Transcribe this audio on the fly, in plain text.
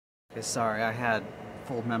Okay, sorry, I had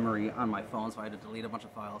full memory on my phone, so I had to delete a bunch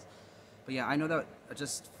of files. But yeah, I know that I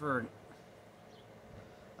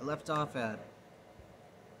left off at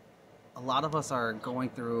a lot of us are going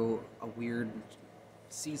through a weird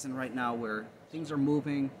season right now where things are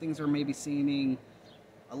moving, things are maybe seeming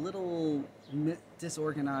a little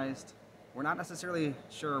disorganized. We're not necessarily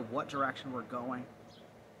sure what direction we're going.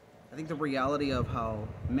 I think the reality of how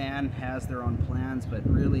man has their own plans, but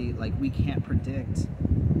really, like, we can't predict,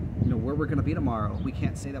 where we're going to be tomorrow. We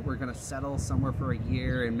can't say that we're going to settle somewhere for a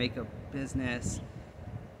year and make a business.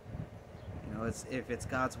 If it's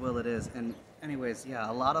God's will, it is. And anyways, yeah,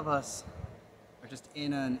 a lot of us are just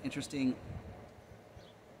in an interesting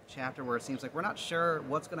chapter where it seems like we're not sure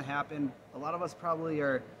what's going to happen. A lot of us probably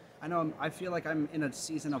are. I feel like I'm in a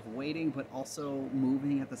season of waiting, but also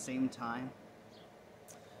moving at the same time.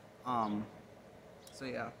 So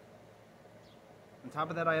yeah. On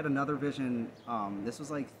top of that, I had another vision. This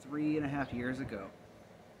was like 3.5 years ago.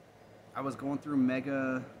 I was going through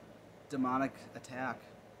mega demonic attack,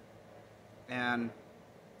 and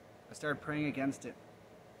I started praying against it.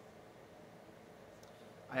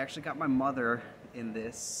 I actually got my mother in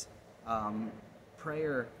this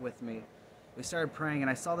prayer with me. We started praying,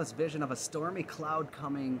 and I saw this vision of a stormy cloud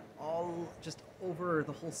coming all just over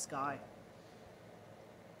the whole sky.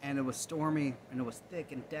 And it was stormy, and it was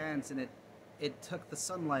thick and dense, and it took the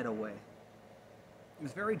sunlight away. It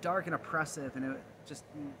was very dark and oppressive, and it just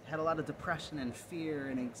had a lot of depression and fear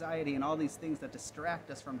and anxiety and all these things that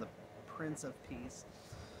distract us from the Prince of Peace.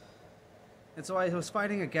 And so I was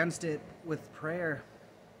fighting against it with prayer.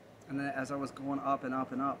 And then as I was going up and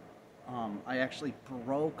up and up, I actually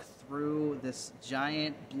broke through this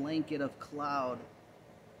giant blanket of cloud.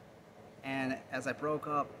 And as I broke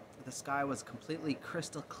up, the sky was completely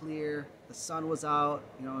crystal clear. The sun was out.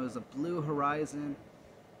 It was a blue horizon,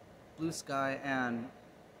 blue sky, and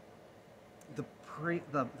the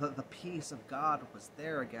peace of God was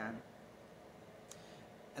there again.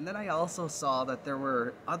 And then I also saw that there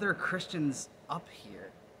were other Christians up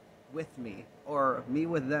here with me, or me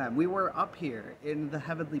with them. We were up here in the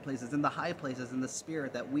heavenly places, in the high places, in the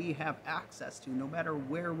spirit that we have access to no matter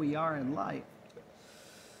where we are in life.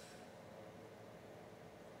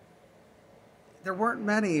 There weren't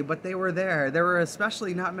many, but they were there. There were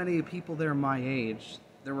especially not many people there my age.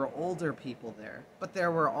 There were older people there, but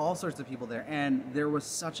there were all sorts of people there, and there was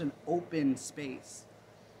such an open space.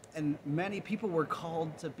 And many people were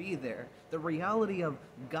called to be there. The reality of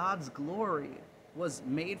God's glory was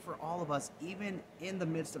made for all of us, even in the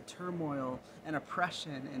midst of turmoil and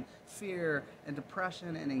oppression and fear and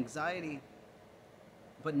depression and anxiety.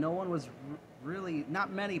 But no one was really,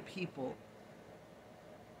 not many people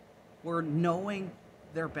were knowing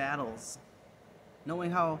their battles,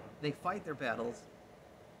 knowing how they fight their battles.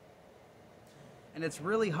 And it's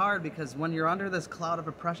really hard because when you're under this cloud of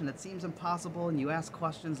oppression, it seems impossible, and you ask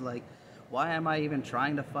questions like, why am I even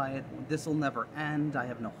trying to fight? This will never end. I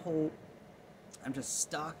have no hope. I'm just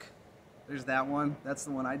stuck. There's that one. That's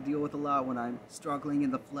the one I deal with a lot when I'm struggling in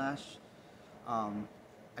the flesh.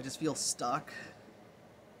 I just feel stuck.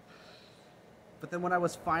 But then when I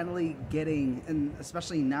was finally getting, and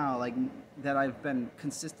especially now, like that I've been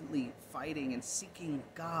consistently fighting and seeking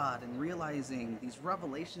God and realizing these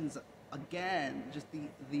revelations again, just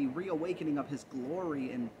the reawakening of His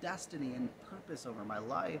glory and destiny and purpose over my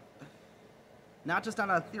life, not just on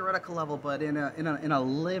a theoretical level, but in a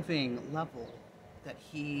living level, that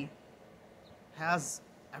He has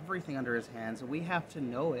everything under His hands, and we have to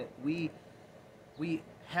know it. We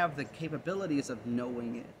have the capabilities of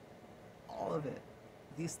knowing it, all of it.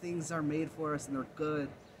 These things are made for us, and they're good.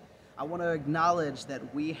 I want to acknowledge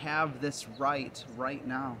that we have this right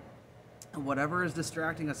now. And whatever is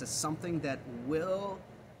distracting us is something that will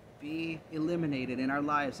be eliminated in our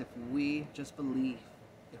lives if we just believe,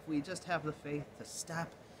 if we just have the faith to step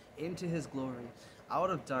into His glory, out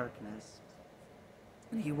of darkness.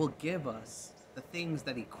 And He will give us the things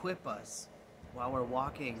that equip us while we're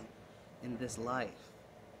walking in this life,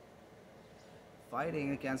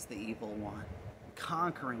 fighting against the evil one,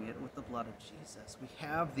 conquering it with the blood of Jesus. We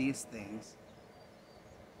have these things.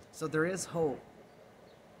 So there is hope.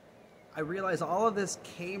 I realize all of this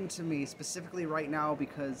came to me specifically right now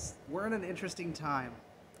because we're in an interesting time.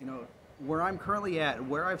 Where I'm currently at,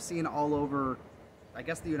 where I've seen all over, I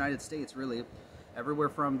guess the United States really, everywhere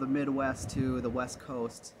from the Midwest to the West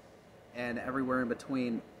Coast and everywhere in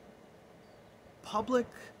between, public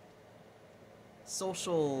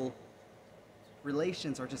social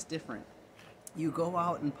relations are just different. You go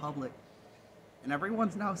out in public and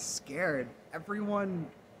everyone's now scared. Everyone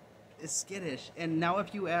is skittish. And now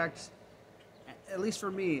if you act at least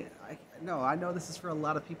for me, I know this is for a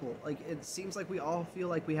lot of people. Like, it seems like we all feel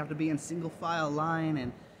like we have to be in single file line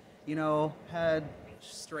and, head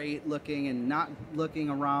straight looking and not looking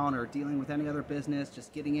around or dealing with any other business,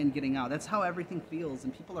 just getting in, getting out. That's how everything feels,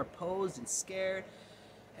 and people are posed and scared.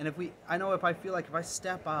 And if I feel like if I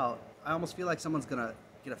step out, I almost feel like someone's gonna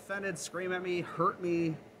get offended, scream at me, hurt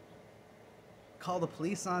me, call the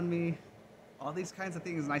police on me, all these kinds of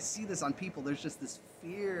things. And I see this on people. There's just this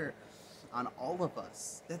fear on all of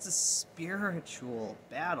us. That's a spiritual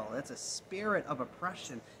battle. That's a spirit of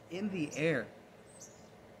oppression in the air.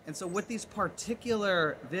 And so with these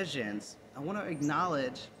particular visions, I want to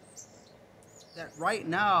acknowledge that right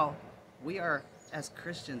now we are, as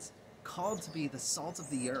Christians, called to be the salt of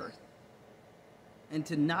the earth and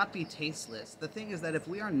to not be tasteless. The thing is that if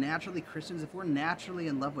we are naturally Christians, if we're naturally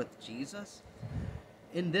in love with Jesus,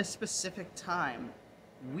 in this specific time,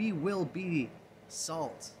 we will be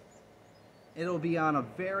salt. It'll be on a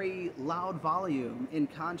very loud volume in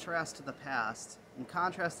contrast to the past, in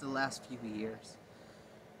contrast to the last few years.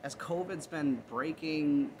 As COVID's been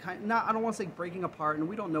breaking, I don't want to say breaking apart, and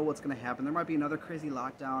we don't know what's going to happen. There might be another crazy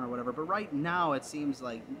lockdown or whatever, but right now it seems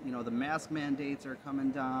like, the mask mandates are coming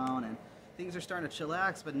down and things are starting to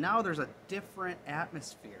chillax, but now there's a different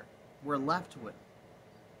atmosphere we're left with.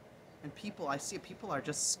 And I see people are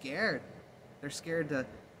just scared. They're scared to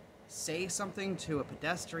say something to a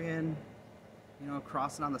pedestrian,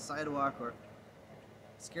 crossing on the sidewalk, or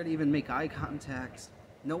scared to even make eye contact.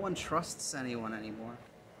 No one trusts anyone anymore.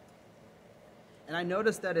 And I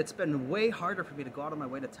noticed that it's been way harder for me to go out of my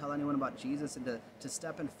way to tell anyone about Jesus and to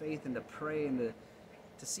step in faith and to pray and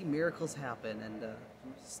to see miracles happen and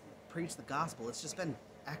preach the gospel. It's just been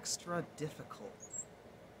extra difficult.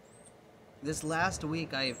 This last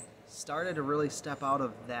week, I've started to really step out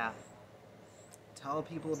of that. Tell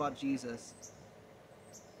people about Jesus.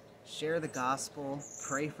 Share the gospel.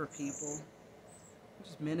 Pray for people.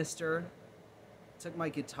 Just minister. Took my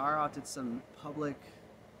guitar out, did some public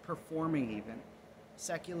performing even.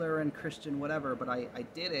 Secular and Christian, whatever, but I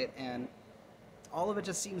did it, and all of it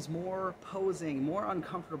just seems more posing, more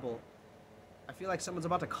uncomfortable. I feel like someone's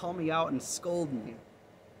about to call me out and scold me.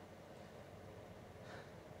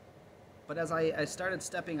 But as I started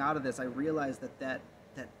stepping out of this, I realized that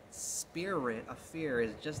spirit of fear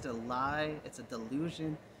is just a lie, it's a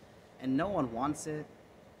delusion, and no one wants it.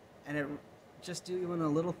 And it just doing a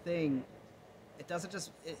little thing,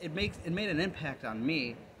 it made an impact on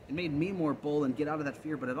me. It made me more bold and get out of that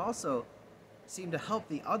fear, but it also seemed to help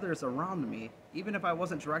the others around me, even if I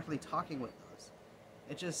wasn't directly talking with those.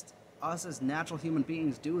 It just, us as natural human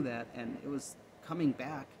beings do that, and it was coming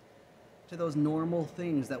back to those normal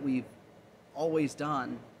things that we've always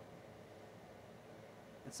done.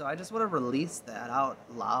 And so I just want to release that out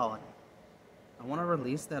loud. I want to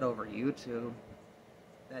release that over YouTube,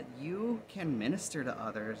 that you can minister to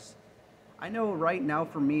others. I know right now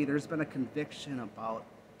for me, there's been a conviction about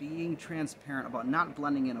being transparent, about not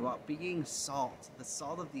blending in, about being salt, the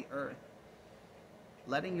salt of the earth,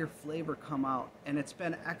 letting your flavor come out. And it's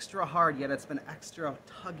been extra hard, yet it's been extra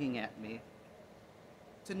tugging at me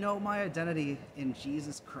to know my identity in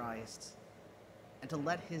Jesus Christ and to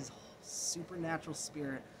let his supernatural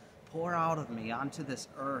spirit pour out of me onto this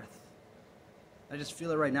earth. I just feel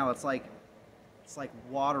it right now. It's like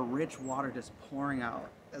water, rich water just pouring out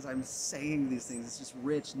as I'm saying these things. It's just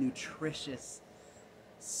rich, nutritious,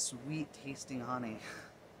 sweet tasting honey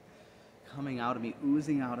coming out of me,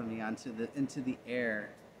 oozing out of me into the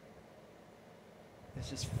air.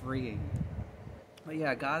 It's just freeing. But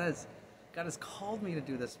yeah, God has called me to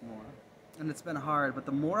do this more. And it's been hard, but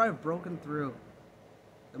the more I've broken through,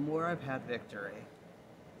 the more I've had victory.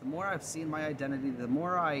 The more I've seen my identity, the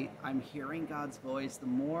more I'm hearing God's voice, the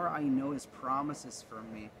more I know his promises for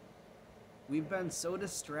me. We've been so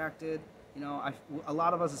distracted. A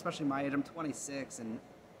lot of us, especially my age, I'm 26, and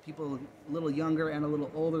people a little younger and a little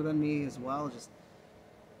older than me as well,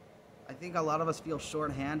 I think a lot of us feel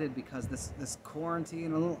short-handed because this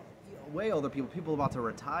quarantine, way older people about to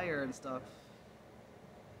retire and stuff,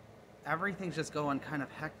 everything's just going kind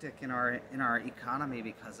of hectic in our economy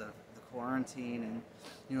because of the quarantine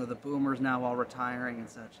and the boomers now all retiring and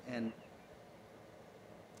such, and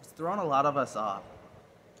it's thrown a lot of us off.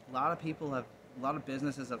 A lot of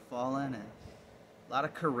businesses have fallen, and a lot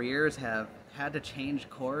of careers have had to change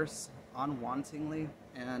course unwantingly.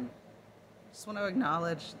 And I just want to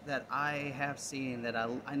acknowledge that I have seen that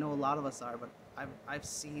I know a lot of us are, but I've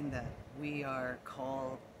seen that we are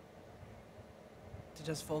called to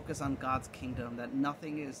just focus on God's kingdom, that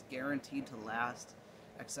nothing is guaranteed to last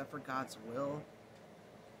except for God's will.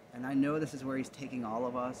 And I know this is where he's taking all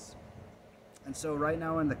of us. And so right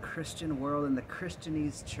now in the Christian world, in the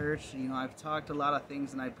Christianese church, I've talked a lot of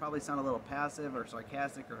things and I probably sound a little passive or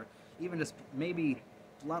sarcastic or even just maybe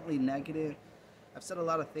bluntly negative. I've said a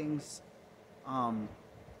lot of things um,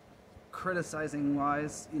 criticizing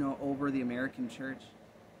wise, over the American church,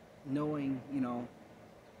 knowing,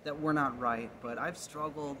 that we're not right. But I've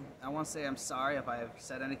struggled. I want to say I'm sorry if I've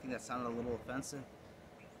said anything that sounded a little offensive.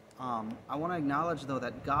 I want to acknowledge, though,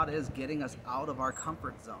 that God is getting us out of our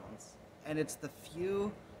comfort zones. And it's the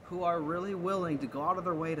few who are really willing to go out of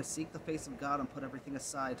their way to seek the face of God and put everything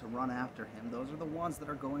aside to run after Him. Those are the ones that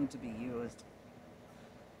are going to be used.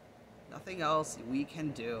 Nothing else we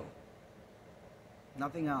can do.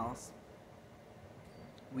 Nothing else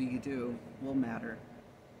we do will matter.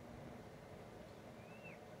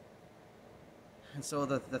 And so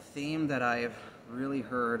the theme that I've really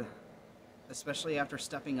heard, especially after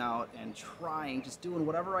stepping out and trying, just doing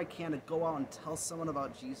whatever I can to go out and tell someone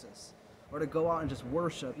about Jesus, or to go out and just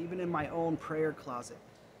worship, even in my own prayer closet,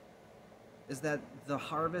 is that the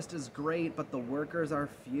harvest is great, but the workers are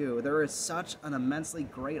few. There is such an immensely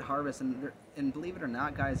great harvest, and believe it or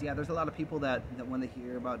not, guys, yeah, there's a lot of people that when they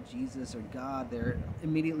hear about Jesus or God, they're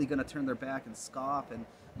immediately going to turn their back and scoff and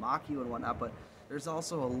mock you and whatnot, but there's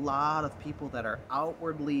also a lot of people that are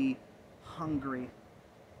outwardly hungry,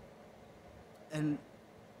 and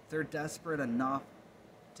they're desperate enough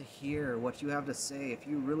to hear what you have to say if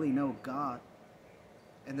you really know God.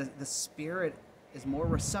 And the Spirit is more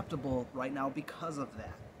receptible right now because of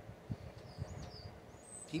that.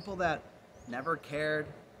 People that never cared,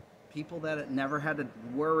 people that never had to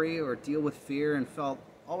worry or deal with fear and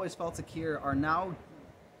always felt secure, are now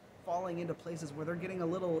falling into places where they're getting a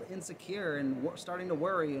little insecure and starting to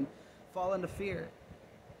worry and fall into fear.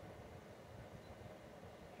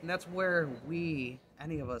 And that's where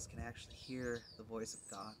any of us, can actually hear the voice of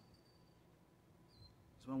God.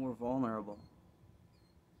 It's when we're vulnerable.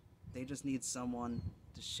 They just need someone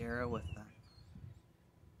to share it with them.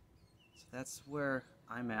 So that's where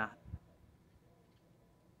I'm at.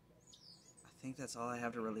 I think that's all I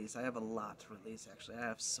have to release. I have a lot to release, actually. I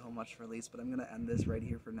have so much to release, but I'm going to end this right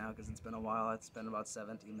here for now because it's been a while. It's been about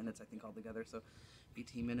 17 minutes, I think, altogether, so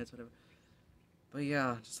 18 minutes, whatever. But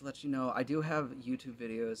yeah, just to let you know, I do have YouTube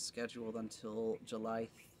videos scheduled until July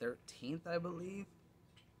 13th, I believe.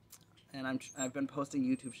 And I've been posting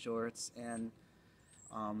YouTube shorts and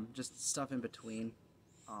just stuff in between.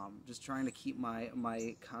 Just trying to keep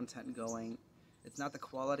my content going. It's not the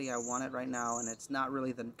quality I want it right now, and it's not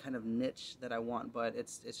really the kind of niche that I want, but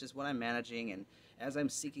it's just what I'm managing, and as I'm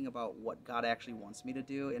seeking about what God actually wants me to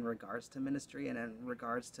do in regards to ministry and in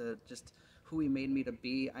regards to just who He made me to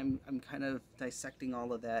be, I'm kind of dissecting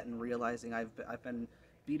all of that and realizing I've been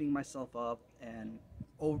beating myself up and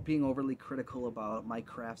being overly critical about my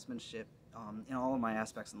craftsmanship in all of my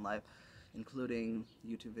aspects in life, including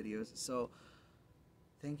YouTube videos. So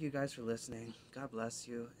thank you guys for listening. God bless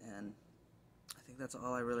you, and I think that's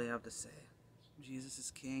all I really have to say. Jesus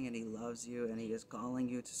is King, and He loves you, and He is calling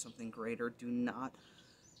you to something greater. Do not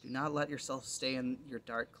let yourself stay in your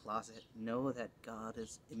dark closet. Know that God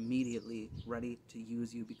is immediately ready to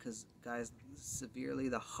use you because, guys, severely,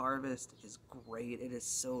 the harvest is great. It is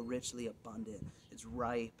so richly abundant. It's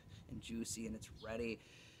ripe and juicy, and it's ready,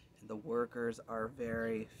 and the workers are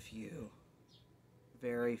very few.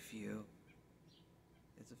 Very few.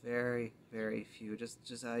 It's very, very few.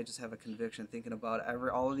 I just have a conviction thinking about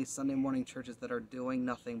all of these Sunday morning churches that are doing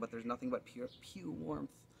nothing, but there's nothing but pew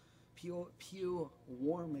warmth, pew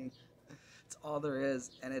warming. It's all there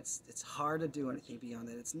is, and it's hard to do anything beyond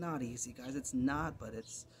that. It's not easy, guys. It's not, but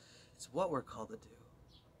it's what we're called to do.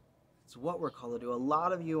 It's what we're called to do. A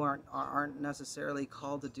lot of you aren't necessarily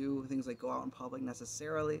called to do things like go out in public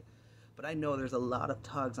necessarily. But I know there's a lot of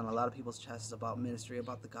tugs on a lot of people's chests about ministry,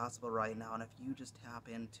 about the gospel right now. And if you just tap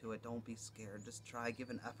into it, don't be scared. Just try, give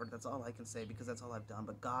an effort. That's all I can say because that's all I've done.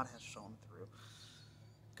 But God has shown through.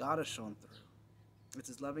 God has shown through. It's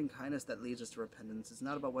His loving kindness that leads us to repentance. It's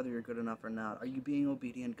not about whether you're good enough or not. Are you being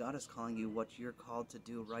obedient? God is calling you what you're called to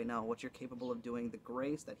do right now, what you're capable of doing, the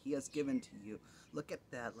grace that He has given to you. Look at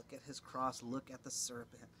that. Look at His cross. Look at the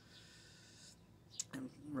serpent. I'm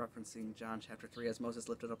referencing John chapter 3, as Moses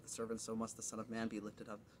lifted up the servant, so must the Son of Man be lifted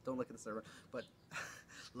up. Don't look at the servant, but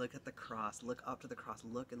look at the cross. Look up to the cross.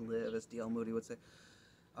 Look and live, as D.L. Moody would say.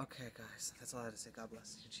 Okay, guys, that's all I have to say. God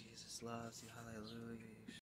bless you. Jesus loves you. Hallelujah.